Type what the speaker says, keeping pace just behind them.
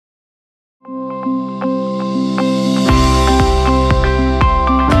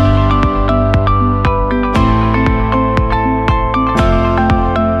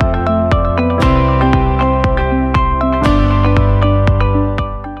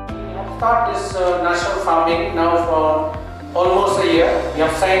start this national farming now for almost a year. We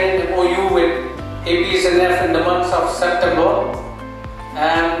have signed an MOU with APSNF in the month of September,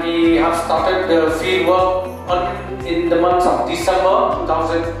 and we have started the field work in the month of December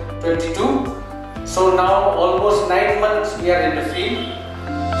 2022. So now almost 9 months we are in the field.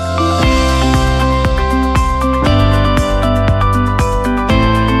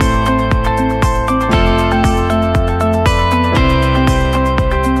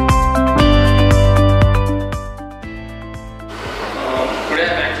 Today I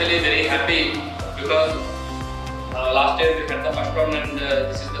am actually very happy because last time we had the first round and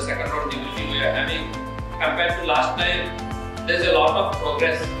this is the second round debriefing we are having. Compared to last time, there is a lot of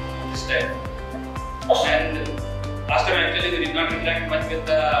progress this time. And last time actually we did not interact much with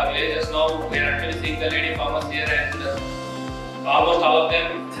the villagers. Now we are actually seeing the lady farmers here, and almost all of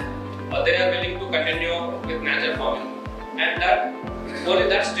them they are willing to continue with natural farming. And that only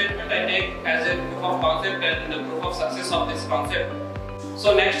that statement I take as a proof of concept and the proof of success of this concept.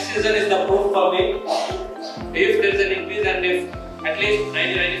 So next season is the proof for me. If there is an increase and if at least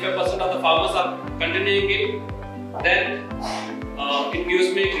 90-95% of the farmers are continuing it, then it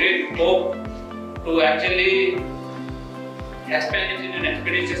gives me great hope to actually expand it in an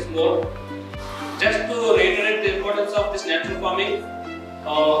expeditious mode. Just to reiterate the importance of this natural farming,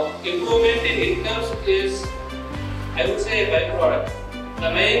 improvement in incomes is, I would say, a byproduct.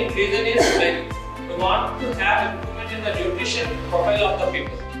 The main reason is we want to have improvement in the nutrition profile of the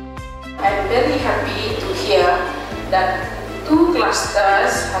people. I am very happy to hear that 2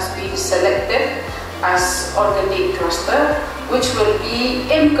 clusters has been selected as organic cluster, which will be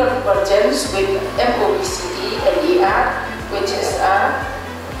in convergence with MOBCD and ER, which is a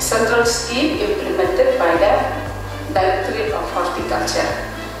central scheme implemented by the Directorate of Horticulture.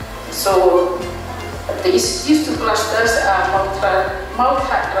 So these 2 clusters are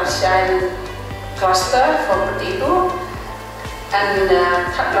multi-hydrogen cluster for potato and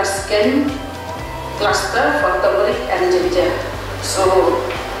Cadres cluster for turmeric and ginger. So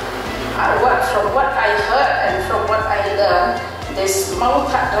from what I heard and from what I learned, this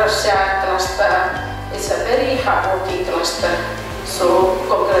multi-hydrogen cluster is a very hardworking cluster. So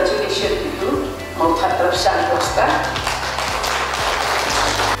congratulations to you, multi-hydrogen cluster.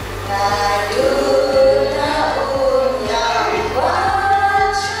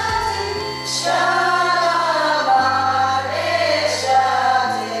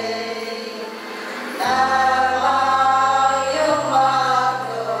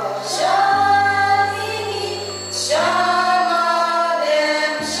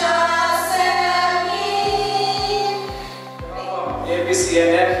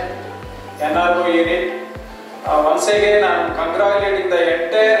 NRO unit. Once again, I am congratulating the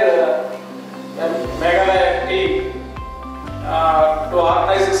entire Meghalaya team to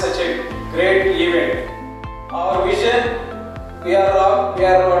organize such a great event. Our vision, we are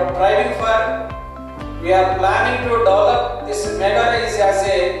driving for, we are planning to develop this Meghalaya as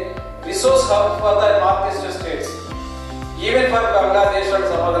a resource hub for the northeastern states, even for Bangladesh and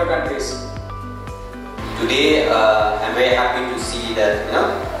some other countries. Today, I am very happy to see that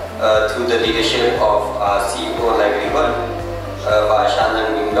through the leadership of our CEO like we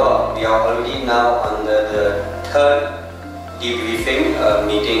are already now under the 3rd debriefing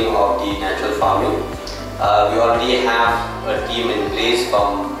meeting of the natural farming. We already have a team in place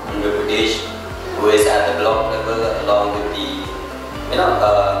from Andhra Pradesh who is at the block level along with the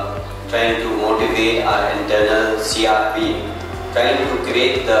trying to motivate our internal CRP, trying to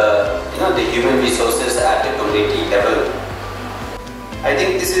create the the human resources at the community level. I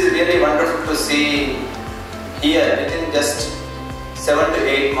think this is really wonderful to see here within just 7 to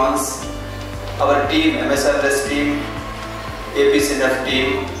 8 months. Our team, MSRLS team, APSNF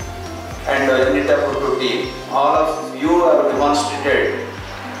team and UNITA Puttu team, all of you have demonstrated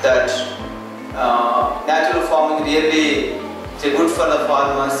that natural farming really is good for the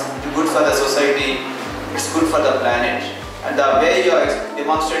farmers, it's good for the society, it's good for the planet. And the way you are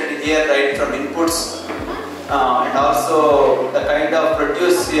demonstrated here, right from inputs and also the kind of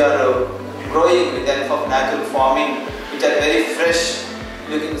produce you are growing with the help of natural farming, which are very fresh,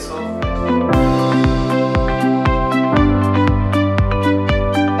 looking so fresh.